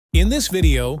In this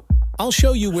video, I'll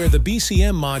show you where the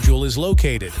BCM module is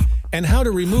located and how to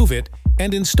remove it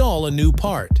and install a new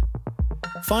part.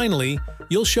 Finally,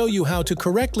 you'll show you how to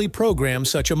correctly program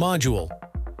such a module.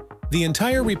 The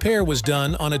entire repair was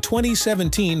done on a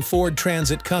 2017 Ford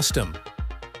Transit Custom.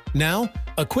 Now,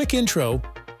 a quick intro,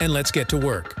 and let's get to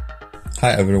work.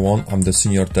 Hi everyone, I'm the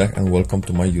Senior Tech and welcome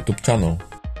to my YouTube channel.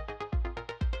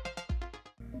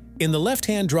 In the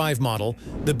left-hand drive model,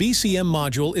 the BCM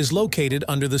module is located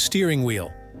under the steering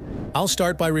wheel. I'll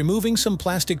start by removing some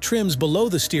plastic trims below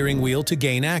the steering wheel to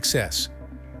gain access.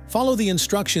 Follow the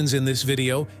instructions in this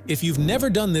video if you've never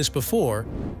done this before,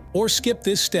 or skip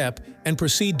this step and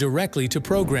proceed directly to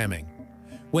programming.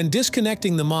 When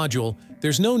disconnecting the module,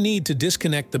 there's no need to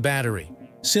disconnect the battery.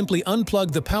 Simply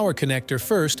unplug the power connector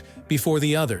first before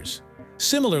the others.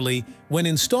 Similarly, when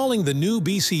installing the new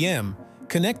BCM,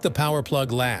 connect the power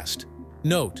plug last.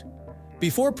 Note: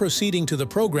 before proceeding to the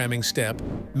programming step,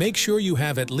 make sure you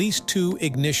have at least 2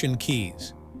 ignition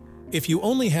keys. If you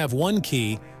only have one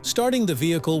key, starting the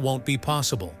vehicle won't be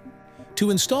possible.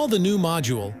 To install the new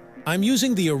module, I'm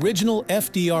using the original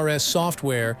FDRS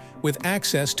software with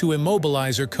access to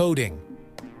Immobilizer coding.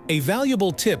 A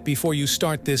valuable tip before you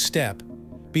start this step: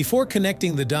 before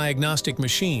connecting the diagnostic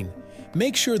machine,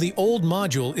 make sure the old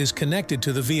module is connected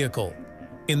to the vehicle.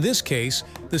 In this case,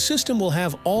 the system will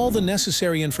have all the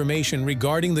necessary information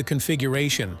regarding the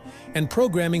configuration, and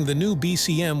programming the new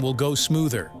BCM will go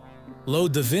smoother.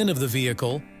 Load the VIN of the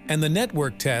vehicle, and the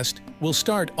network test will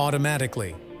start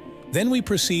automatically. Then we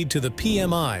proceed to the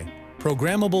PMI,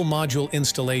 Programmable Module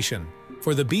Installation,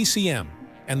 for the BCM,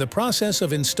 and the process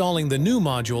of installing the new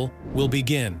module will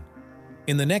begin.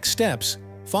 In the next steps,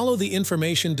 follow the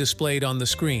information displayed on the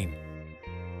screen.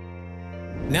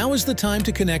 Now is the time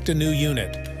to connect a new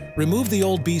unit. Remove the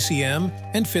old BCM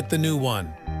and fit the new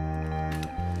one.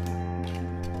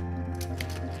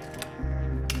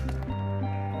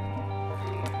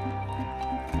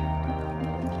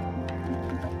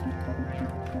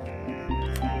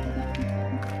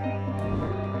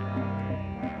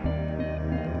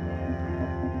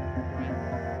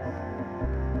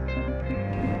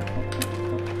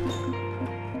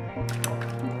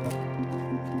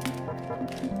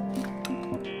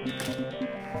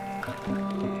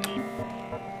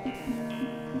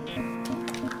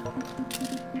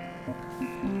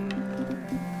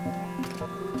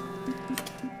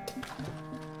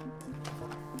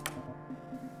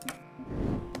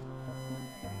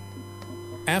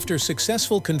 After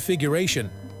successful configuration,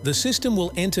 the system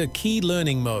will enter key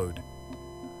learning mode.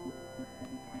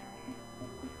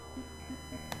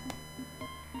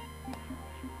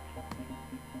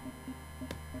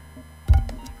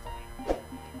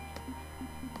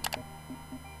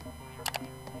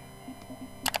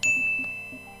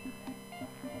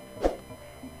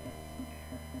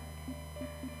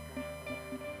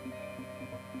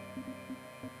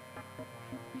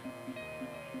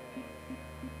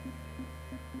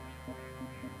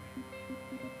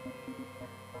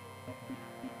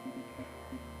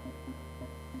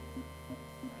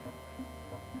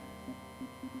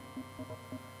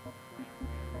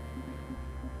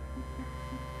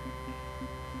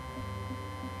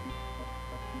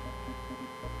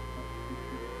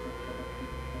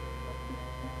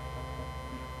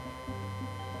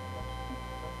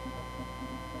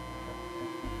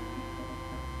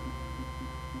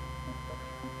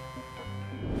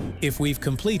 If we've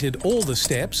completed all the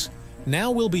steps, now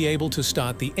we'll be able to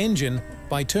start the engine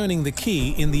by turning the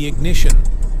key in the ignition.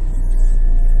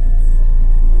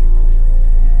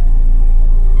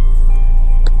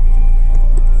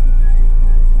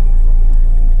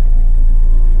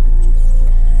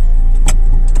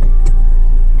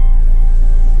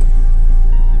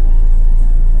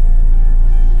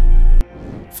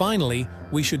 Finally,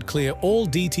 we should clear all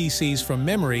DTCs from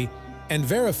memory and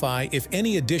verify if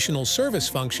any additional service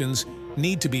functions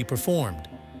need to be performed.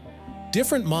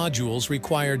 Different modules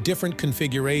require different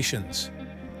configurations.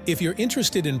 If you're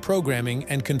interested in programming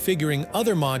and configuring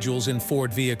other modules in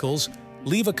Ford vehicles,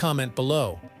 leave a comment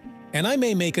below, and I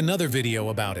may make another video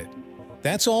about it.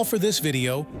 That's all for this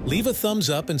video. Leave a thumbs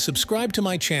up and subscribe to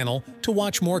my channel to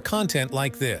watch more content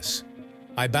like this.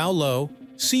 I bow low.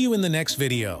 See you in the next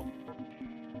video.